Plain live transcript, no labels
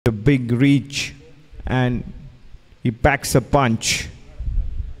a big reach and he packs a punch.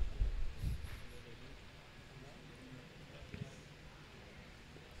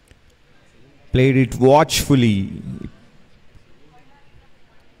 Played it watchfully.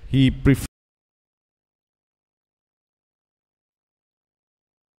 He preferred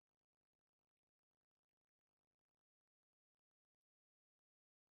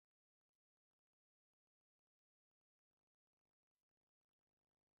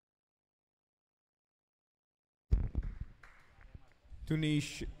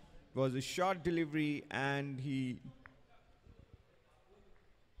Tunish was a short delivery and he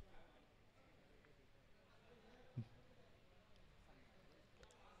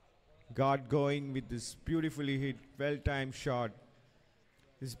got going with this beautifully hit, well-timed shot.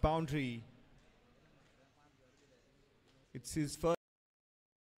 His boundary. It's his first.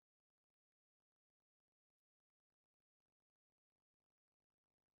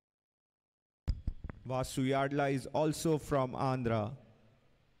 Vasu Yardla is also from Andhra.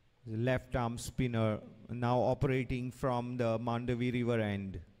 The left arm spinner now operating from the Mandavi River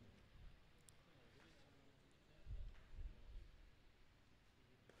end.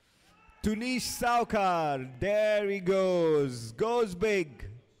 Tunish Sawkar, there he goes big.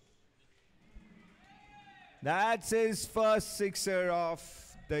 That's his first sixer of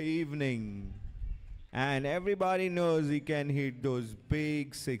the evening. And everybody knows he can hit those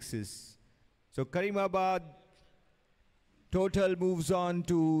big sixes. So Karimabad total moves on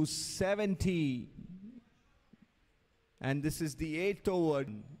to 70. And this is the 8th over,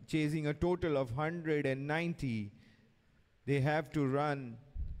 chasing a total of 190. They have to run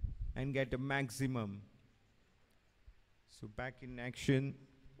and get a maximum. So back in action,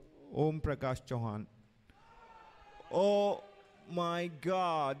 Om Prakash Chauhan. Oh my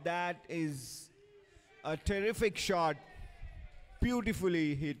God, that is a terrific shot.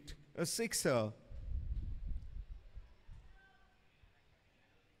 Beautifully hit, a sixer.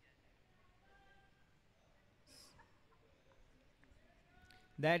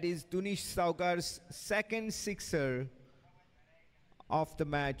 That is Tunish Sawkar's second sixer of the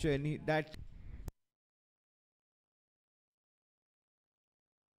match, and that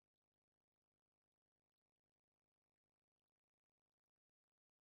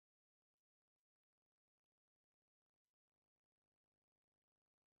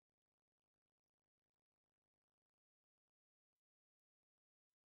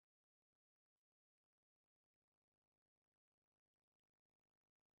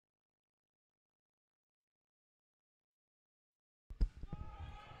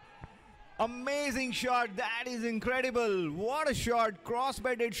amazing shot. That is incredible. What a shot.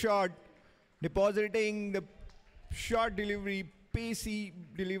 Cross-bedded shot. Depositing the short delivery, pacey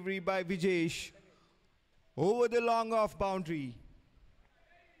delivery by Vijesh over the long off boundary.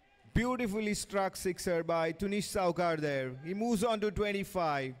 Beautifully struck sixer by Tunish Sawkar there. He moves on to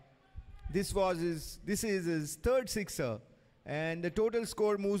 25. This is his third sixer. And the total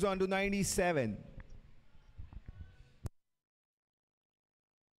score moves on to 97.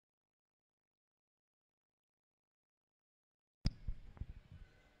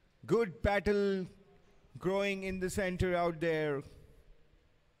 Good battle growing in the center out there.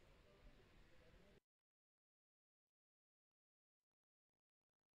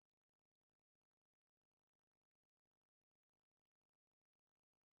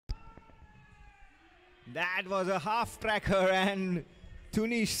 That was a half tracker and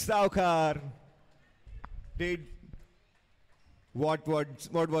Tunish Sawkar did what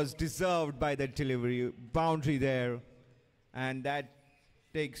was deserved by that delivery boundary there, and that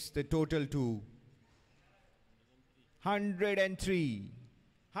takes the total to 103.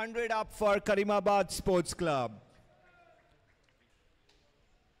 100 up for Karimabad Sports Club.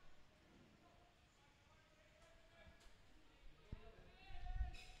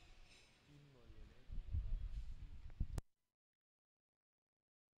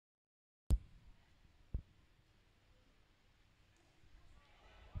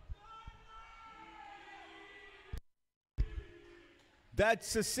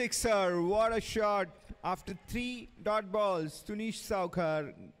 That's a sixer. What a shot. After 3 dot balls, Tunish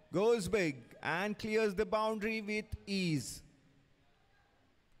Sawkar goes big and clears the boundary with ease.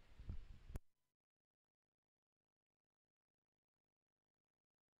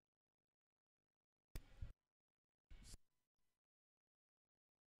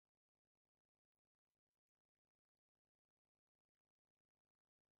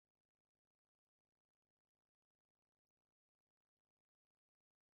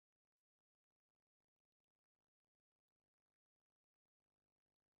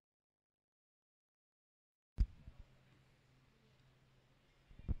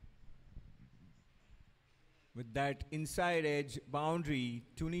 With that inside edge boundary,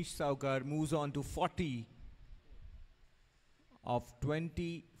 Tunish Sawkar moves on to 40 of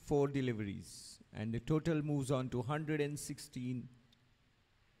 24 deliveries. And the total moves on to 116.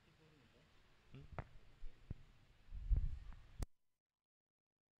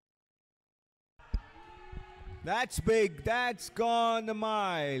 That's big. That's gone a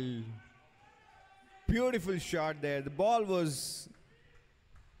mile. Beautiful shot there. The ball was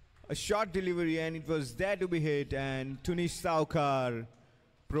a short delivery and it was there to be hit, and Tunish Sawkar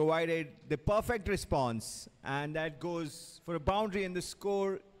provided the perfect response, and that goes for a boundary, and the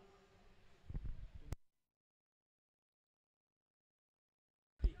score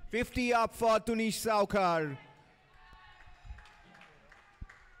 $50 up for Tunish Sawkar.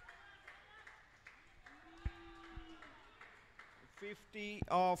 $50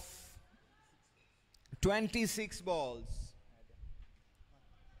 of 26 balls.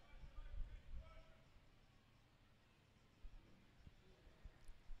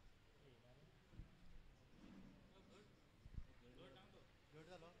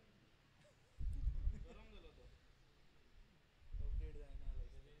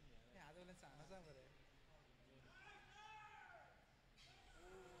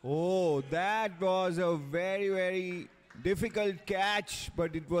 Oh, that was a very, very difficult catch,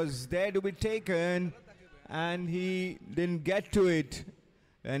 but it was there to be taken, and he didn't get to it.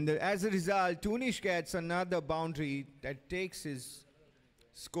 And as a result, Tunish gets another boundary that takes his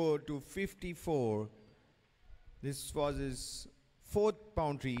score to 54. This was his fourth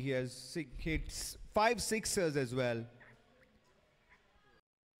boundary. He has hit 5 sixers as well.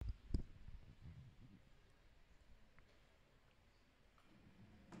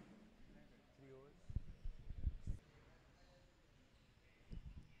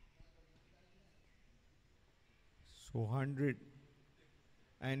 So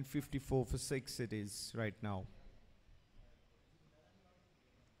 154 for 6 it is right now.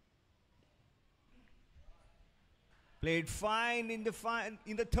 Played fine in the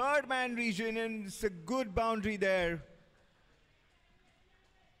third man region, and it's a good boundary there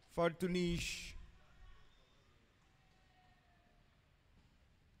for Tunish.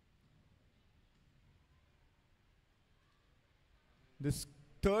 This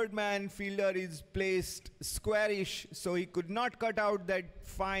third man fielder is placed squarish, so he could not cut out that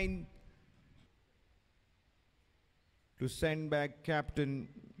fine to send back captain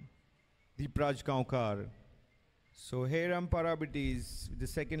Deepraj Gaonkar. So Hiram Parabitis, the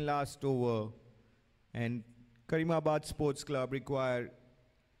second last over, and Karimabad Sports Club require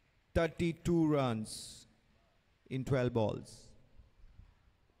 32 runs in 12 balls.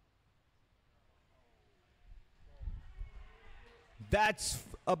 That's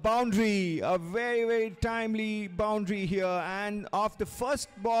a boundary, a very, very timely boundary here, and off the first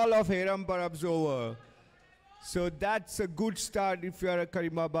ball of Hiram Parab's over. So that's a good start. If you are a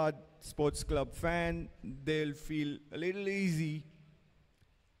Karimabad Sports Club fan, they'll feel a little easy.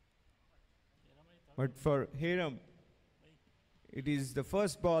 But for Hiram, it is the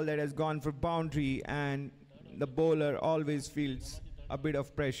first ball that has gone for boundary, and the bowler always feels a bit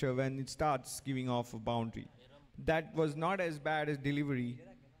of pressure when it starts giving off a boundary. That was not as bad as delivery.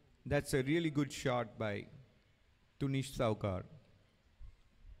 That's a really good shot by Tunish Sawkar.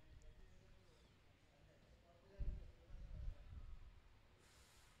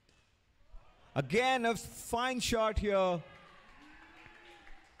 Again, a fine shot here.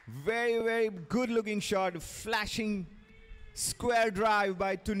 Very, very good looking shot. Flashing square drive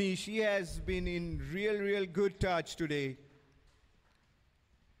by Tunish. He has been in real good touch today.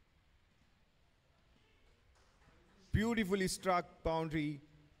 Beautifully struck boundary.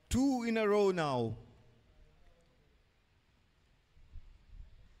 2 in a row now.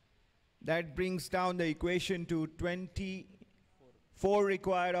 That brings down the equation to 24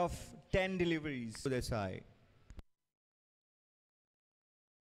 required of 10 deliveries to the side.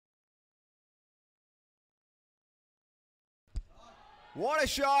 What a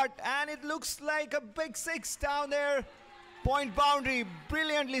shot, and it looks like a big 6 down there. Point boundary,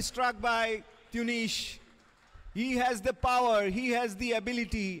 brilliantly struck by Tunish. He has the power, he has the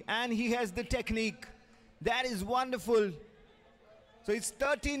ability, and he has the technique. That is wonderful. So it's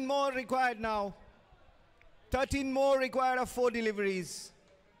 13 more required now. 13 more required of 4 deliveries.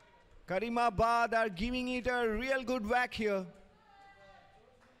 Karimabad are giving it a real good whack here.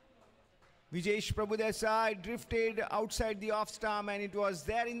 Vijesh Prabhudesai drifted outside the off stump, and it was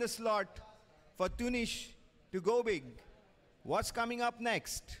there in the slot for Tunish to go big. What's coming up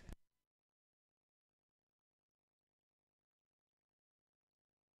next?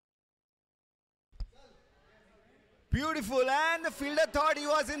 Beautiful, and the fielder thought he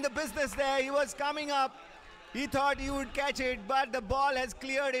was in the business there. He was coming up, He thought he would catch it, but the ball has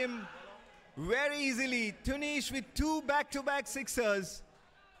cleared him very easily. Tunish with 2 back-to-back sixers.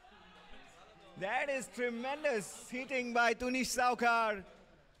 That is tremendous hitting by Tunish Sawkar.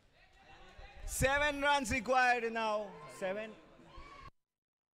 7 runs required now.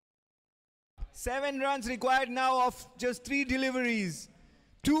 7 runs required now of just 3 deliveries.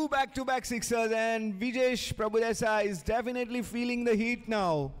 2 back-to-back sixers, and Vijesh Prabhudesa is definitely feeling the heat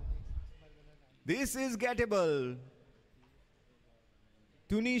now. This is gettable.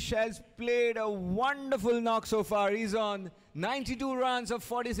 Tunish has played a wonderful knock so far. He's on 92 runs of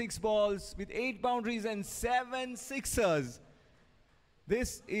 46 balls with 8 boundaries and 7 sixers.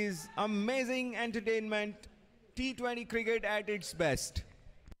 This is amazing entertainment. T20 cricket at its best.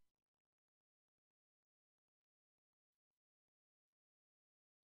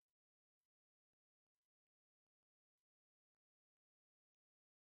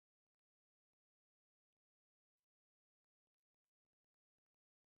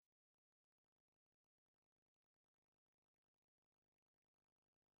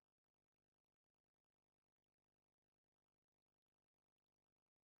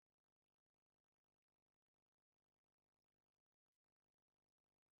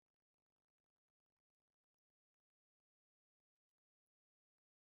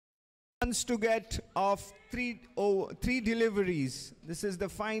 Runs to get of 3 deliveries. This is the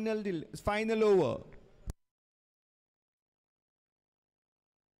final over.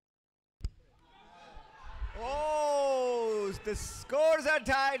 Oh, the scores are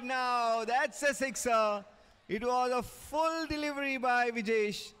tied now. That's a sixer. It was a full delivery by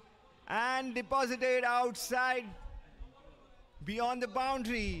Vijesh and deposited outside beyond the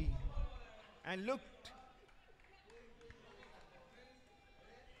boundary. And look,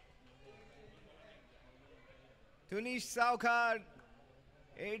 Tunish Sawkar,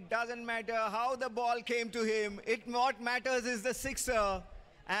 it doesn't matter how the ball came to him. What matters is the sixer,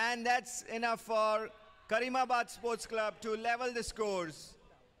 and that's enough for Karimabad Sports Club to level the scores.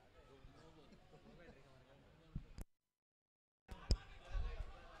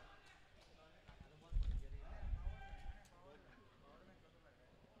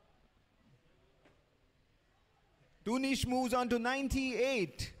 Tunish moves on to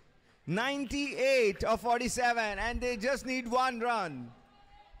 98. 98 of 47, and they just need 1 run.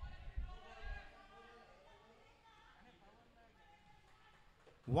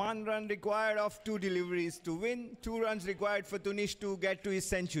 One run required of 2 deliveries to win. 2 runs required for Tunish to get to his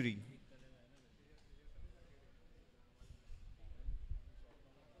century.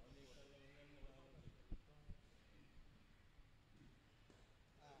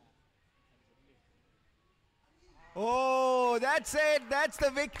 Oh, that's it. That's the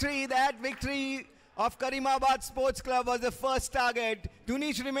victory. That victory of Karimabad Sports Club was the first target.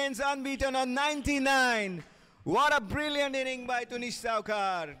 Tunish remains unbeaten on 99. What a brilliant inning by Tunish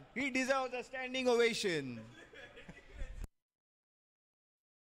Sawkar. He deserves a standing ovation.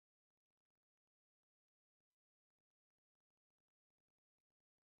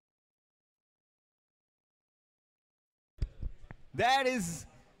 That is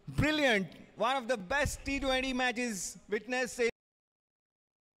brilliant. One of the best T20 matches witnessed in